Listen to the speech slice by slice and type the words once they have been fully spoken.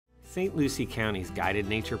St. Lucie County's guided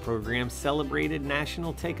nature program celebrated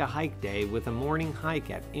National Take a Hike Day with a morning hike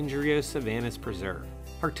at Indrio Savannahs Preserve.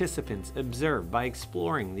 Participants observed by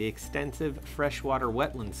exploring the extensive freshwater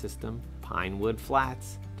wetland system, Pinewood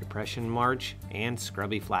Flats, Depression Marsh, and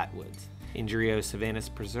Scrubby Flatwoods. Indrio Savannahs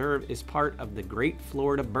Preserve is part of the Great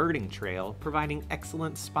Florida Birding Trail, providing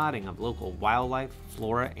excellent spotting of local wildlife,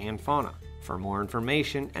 flora, and fauna. For more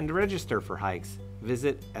information and to register for hikes,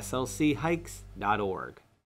 visit slchikes.org.